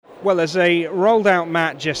Well, there's a rolled out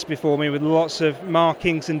mat just before me with lots of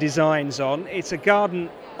markings and designs on. It's a garden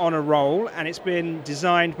on a roll, and it's been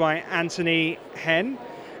designed by Antony Henn.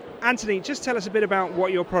 Antony, just tell us a bit about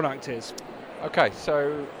what your product is. Okay,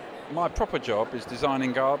 so my proper job is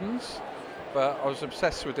designing gardens, but I was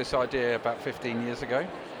obsessed with this idea about 15 years ago,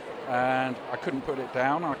 and I couldn't put it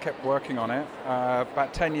down. I kept working on it.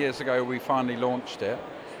 About 10 years ago, we finally launched it,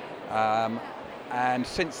 and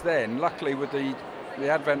since then, luckily with the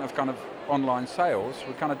advent of kind of online sales,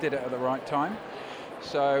 we kind of did it at the right time.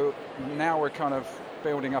 So now we're kind of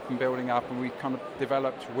building up, and we kind of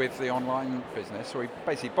developed with the online business. So we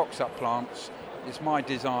basically box up plants. It's my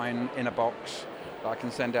design in a box that I can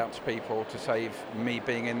send out to people to save me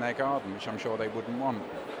being in their garden, which I'm sure they wouldn't want.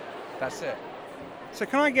 That's it. So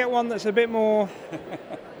can I get one that's a bit more...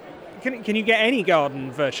 Can you get any garden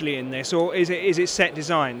virtually in this, or is it set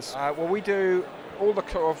designs? Well, we do all the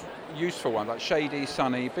sort of useful ones, like shady,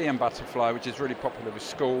 sunny, bee and butterfly, which is really popular with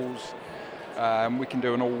schools. We can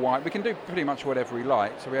do an all-white. We can do pretty much whatever we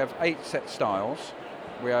like. So we have 8 set styles.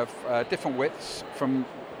 We have different widths from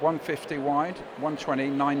 150 wide, 120,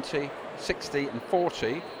 90, 60 and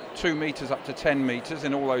 40, 2 metres up to 10 metres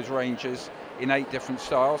in all those ranges in 8 different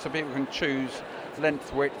styles. So people can choose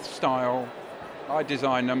length, width, style. I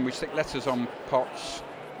design them. We stick letters on pots.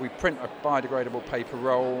 We print a biodegradable paper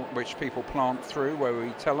roll which people plant through, where we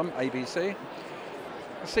tell them ABC.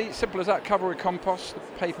 See, simple as that. Cover with compost. The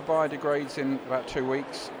paper biodegrades in about 2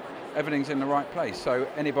 weeks. Everything's in the right place, so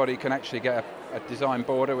anybody can actually get a design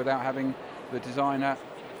border without having the designer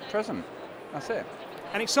present. That's it.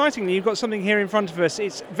 And excitingly, you've got something here in front of us.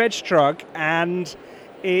 It's VegTrug, and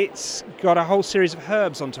it's got a whole series of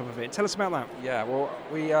herbs on top of it. Tell us about that. Yeah, well,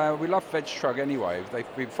 we love VegTrug anyway.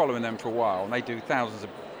 They've been following them for a while, and they do thousands of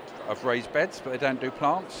raised beds, but they don't do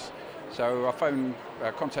plants. So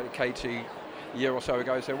I contacted Katie a year or so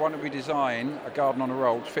ago, said, why don't we design a garden on a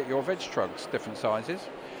roll to fit your VegTrugs, different sizes.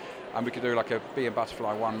 And we could do like a bee and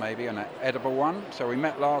butterfly one maybe, and an edible one. So we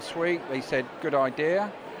met last week. They said, good idea.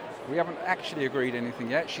 We haven't actually agreed anything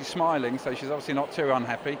yet. She's smiling, so she's obviously not too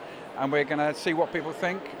unhappy. And we're going to see what people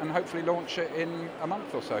think and hopefully launch it in a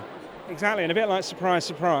month or so. Exactly, and a bit like surprise,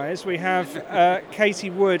 surprise, we have Katie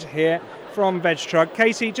Wood here from VegTrug.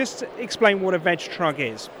 Katie, just explain what a VegTrug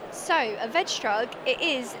is. So, a VegTrug, it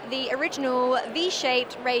is the original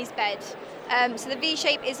V-shaped raised bed. So the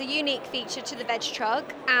V-shape is a unique feature to the VegTrug,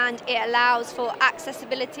 and it allows for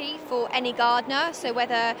accessibility for any gardener. So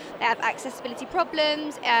whether they have accessibility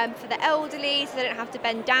problems, for the elderly, so they don't have to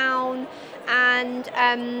bend down. And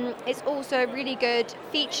it's also a really good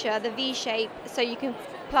feature, the V-shape, so you can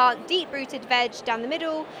plant deep-rooted veg down the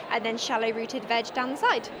middle and then shallow-rooted veg down the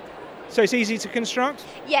side. So it's easy to construct?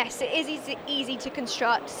 Yes, it is easy to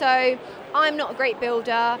construct. So I'm not a great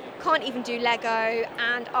builder, can't even do Lego,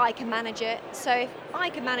 and I can manage it. So if I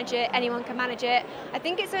can manage it, anyone can manage it. I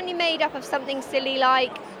think it's only made up of something silly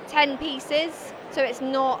like 10 pieces, so it's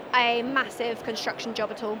not a massive construction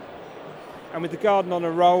job at all. And with the garden on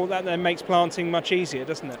a roll, that then makes planting much easier,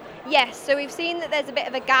 doesn't it? Yes, so we've seen that there's a bit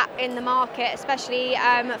of a gap in the market, especially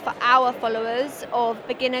for our followers of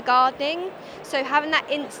beginner gardening. So having that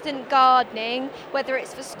instant gardening, whether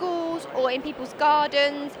it's for schools or in people's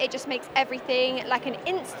gardens, it just makes everything like an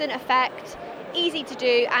instant effect, easy to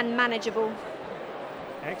do and manageable.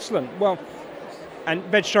 Excellent. Well, and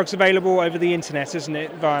VegTrug's available over the internet, isn't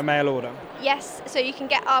it, via mail order? Yes, so you can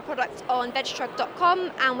get our product on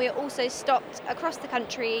VegTrug.com, and we're also stocked across the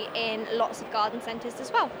country in lots of garden centres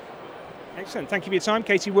as well. Excellent. Thank you for your time,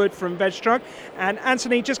 Katie Wood from VegTrug. And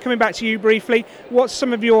Antony, just coming back to you briefly, what's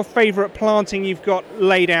some of your favourite planting you've got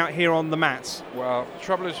laid out here on the mats? Well, the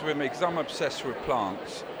trouble is with me, because I'm obsessed with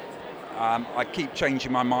plants, I keep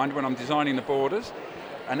changing my mind when I'm designing the borders,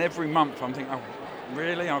 and every month I'm thinking, oh,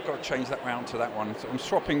 really? I've got to change that round to that one.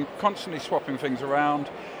 So I'm constantly swapping things around.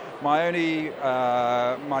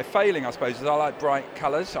 My failing, I suppose, is I like bright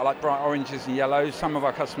colours. I like bright oranges and yellows. Some of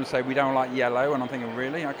our customers say we don't like yellow, and I'm thinking,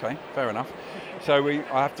 really? Okay, fair enough. So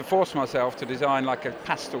I have to force myself to design like a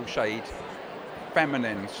pastel shade,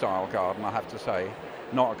 feminine style garden, I have to say,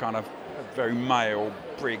 not a kind of very male,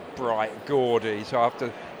 big, bright, gaudy. So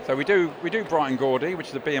we do bright and gaudy, which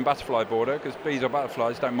is a bee and butterfly border, because bees or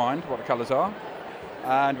butterflies don't mind what the colours are.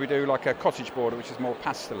 And we do like a cottage border, which is more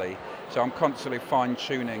pastel-y. So I'm constantly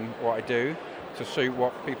fine-tuning what I do to suit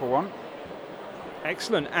what people want.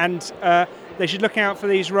 Excellent. And they should look out for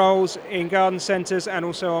these rolls in garden centres and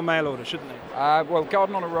also on mail order, shouldn't they? Well,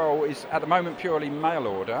 Garden on a Roll is at the moment purely mail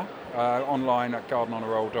order, online at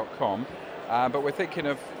gardenonoroll.com. But we're thinking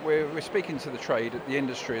of, we're speaking to the trade, the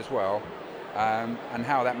industry as well, and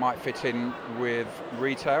how that might fit in with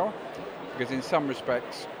retail. Because in some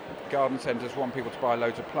respects, garden centres want people to buy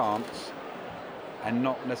loads of plants and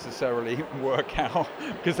not necessarily work out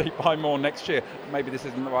because they buy more next year. Maybe this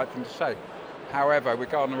isn't the right thing to say. However, with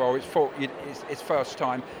Garden Roll, it's first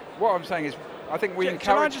time. What I'm saying is, I think we encourage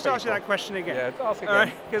Can I just ask you people- that question again? Yeah, ask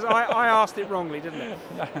again. Because I asked it wrongly, didn't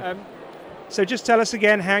it? So just tell us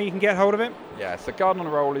again how you can get hold of it. Yeah, so Garden on a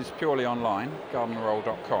Roll is purely online,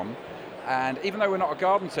 gardenonroll.com. And even though we're not a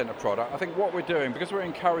garden centre product, I think what we're doing, because we're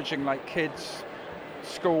encouraging like kids,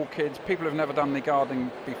 school kids, people who've never done any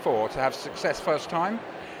gardening before to have success first time,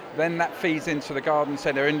 then that feeds into the garden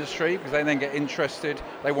centre industry because they then get interested,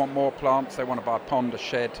 they want more plants, they want to buy a pond, a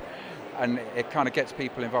shed, and it kind of gets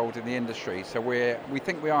people involved in the industry. So we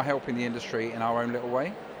think we are helping the industry in our own little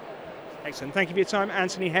way. Excellent. Thank you for your time,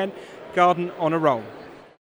 Antony Henn, Garden on a Roll.